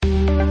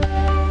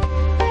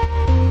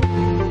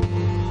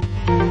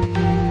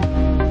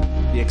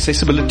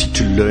accessibility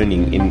to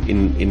learning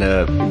in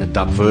a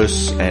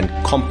diverse and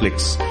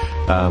complex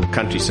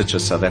country such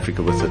as South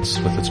Africa with its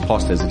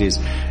past as it is,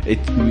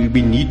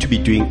 we need to be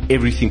doing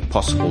everything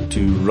possible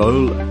to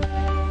roll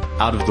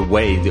out of the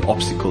way the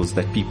obstacles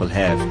that people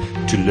have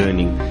to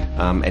learning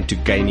and to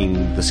gaining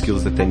the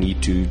skills that they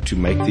need to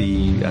make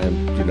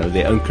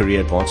their own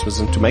career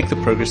advancements and to make the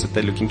progress that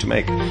they're looking to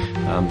make.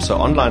 So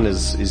online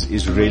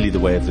is really the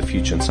way of the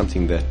future and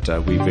something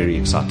that we're very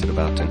excited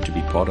about and to be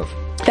part of.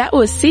 That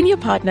was Senior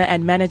Partner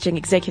and Managing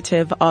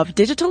Executive of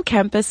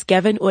DigitalCampus,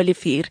 Gavin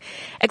Olivier,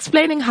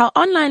 explaining how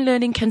online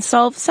learning can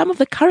solve some of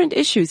the current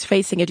issues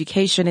facing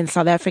education in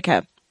South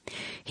Africa.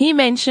 He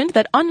mentioned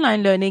that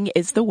online learning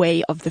is the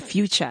way of the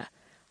future.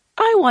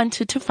 I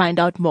wanted to find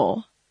out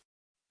more.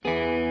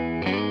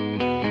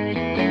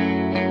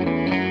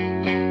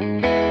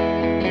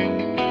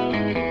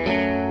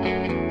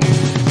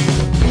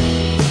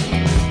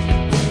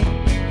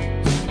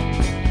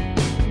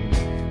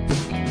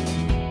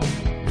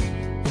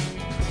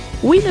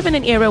 We live in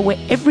an era where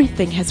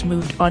everything has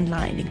moved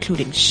online,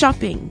 including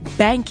shopping,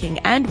 banking,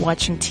 and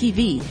watching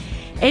TV.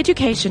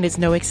 Education is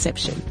no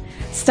exception.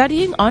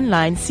 Studying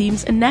online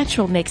seems a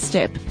natural next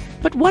step,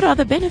 but what are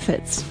the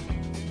benefits?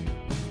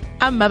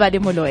 I'm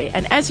Mabale Moloi,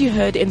 and as you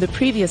heard in the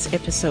previous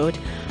episode,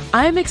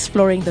 I am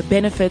exploring the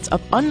benefits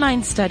of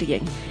online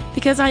studying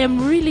because I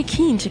am really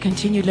keen to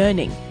continue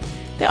learning.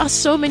 There are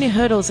so many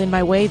hurdles in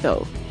my way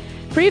though.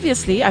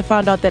 Previously, I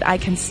found out that I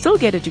can still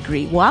get a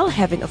degree while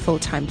having a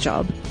full-time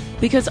job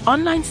because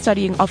online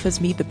studying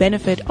offers me the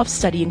benefit of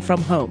studying from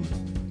home.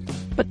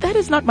 But that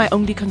is not my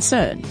only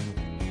concern.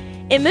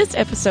 In this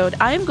episode,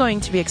 I am going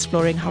to be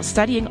exploring how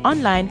studying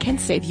online can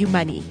save you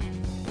money.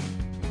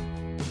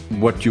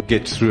 What you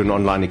get through an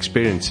online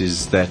experience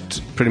is that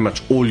pretty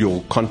much all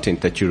your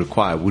content that you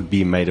require would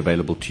be made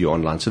available to you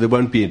online. So there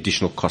won't be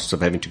additional costs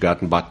of having to go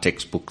out and buy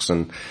textbooks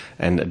and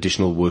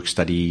additional work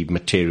study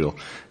material.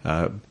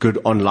 Good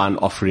online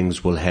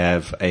offerings will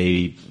have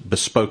a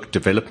bespoke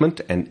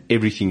development and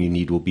everything you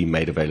need will be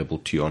made available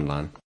to you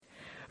online.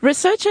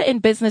 Researcher in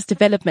business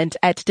development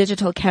at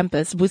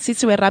DigitalCampus,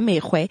 Busisiwe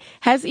Ramekgwe,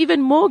 has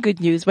even more good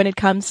news when it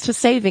comes to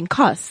saving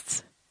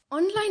costs.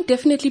 Online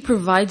definitely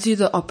provides you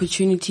the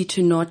opportunity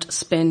to not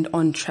spend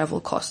on travel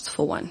costs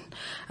for one.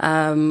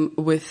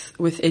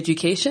 With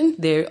education,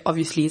 there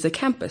obviously is a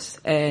campus,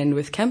 and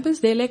with campus,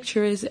 there are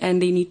lecturers,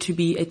 and they need to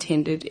be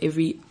attended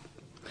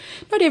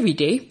not every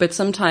day, but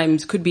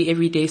sometimes could be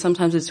every day,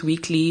 sometimes it's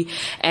weekly,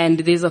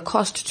 and there's a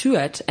cost to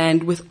it.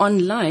 And with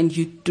online,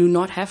 you do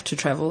not have to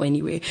travel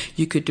anywhere.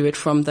 You could do it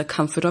from the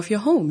comfort of your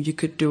home. You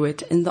could do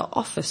it in the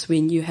office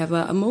when you have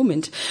a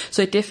moment.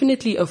 So it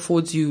definitely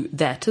affords you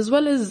that, as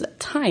well as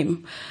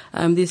time.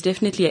 There's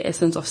definitely an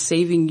essence of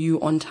saving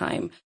you on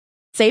time.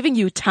 Saving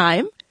you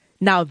time?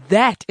 Now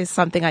that is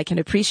something I can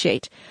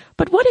appreciate.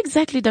 But what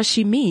exactly does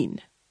she mean?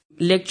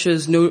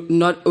 Lectures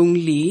not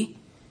only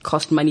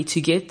cost money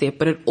to get there,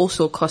 but it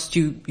also costs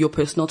you your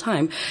personal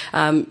time.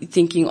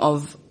 Thinking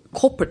of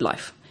corporate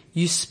life,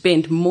 you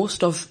spend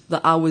most of the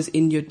hours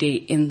in your day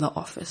in the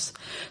office.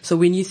 So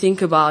when you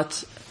think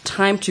about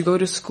time to go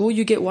to school,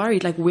 you get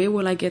worried, like, where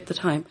will I get the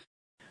time?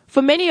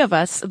 For many of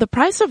us, the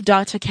price of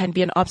data can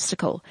be an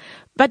obstacle.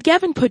 But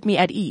Gavin put me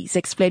at ease,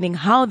 explaining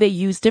how they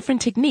use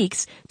different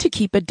techniques to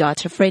keep it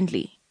data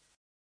friendly.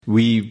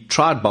 We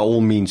tried by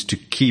all means to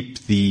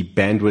keep the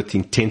bandwidth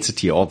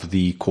intensity of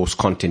the course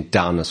content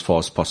down as far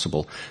as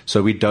possible.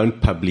 So we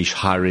don't publish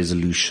high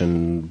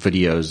resolution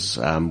videos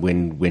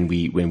when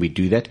we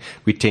do that.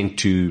 We tend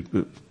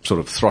to sort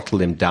of throttle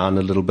them down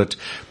a little bit,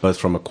 both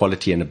from a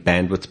quality and a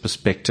bandwidth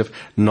perspective,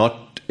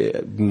 not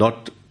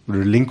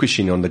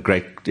relinquishing on the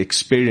great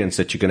experience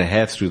that you're going to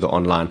have through the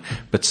online,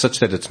 but such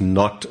that it's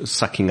not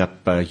sucking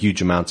up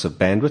huge amounts of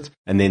bandwidth.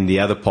 And then the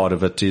other part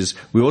of it is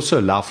we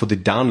also allow for the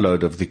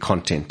download of the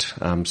content,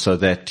 so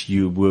that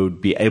you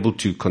would be able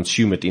to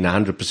consume it in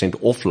 100%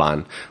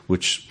 offline,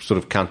 which sort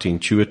of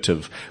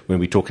counterintuitive when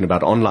we're talking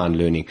about online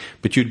learning.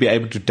 But you'd be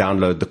able to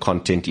download the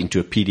content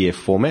into a PDF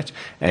format,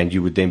 and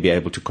you would then be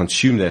able to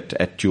consume that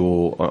at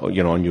your,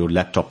 on your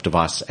laptop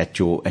device at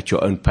your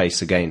own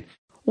pace again.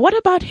 What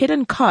about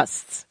hidden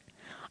costs?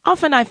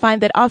 Often I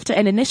find that after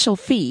an initial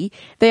fee,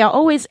 there are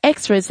always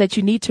extras that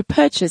you need to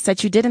purchase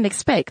that you didn't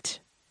expect.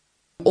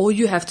 All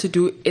you have to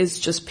do is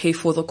just pay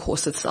for the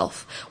course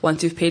itself.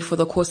 Once you've paid for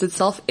the course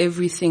itself,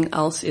 everything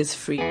else is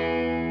free.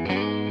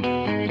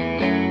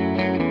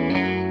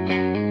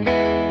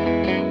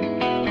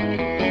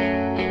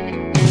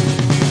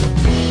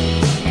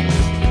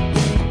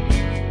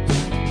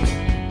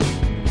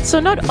 So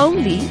not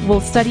only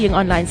will studying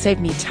online save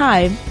me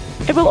time,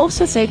 it will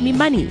also save me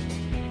money.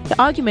 The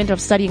argument of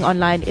studying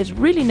online is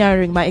really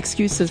narrowing my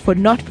excuses for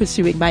not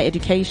pursuing my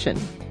education.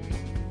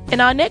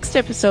 In our next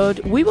episode,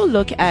 we will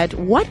look at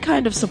what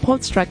kind of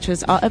support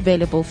structures are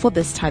available for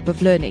this type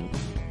of learning.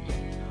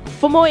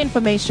 For more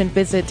information,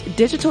 visit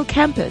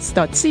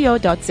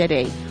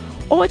digitalcampus.co.za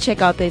or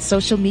check out their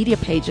social media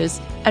pages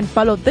and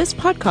follow this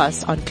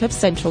podcast on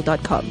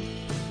cliffcentral.com.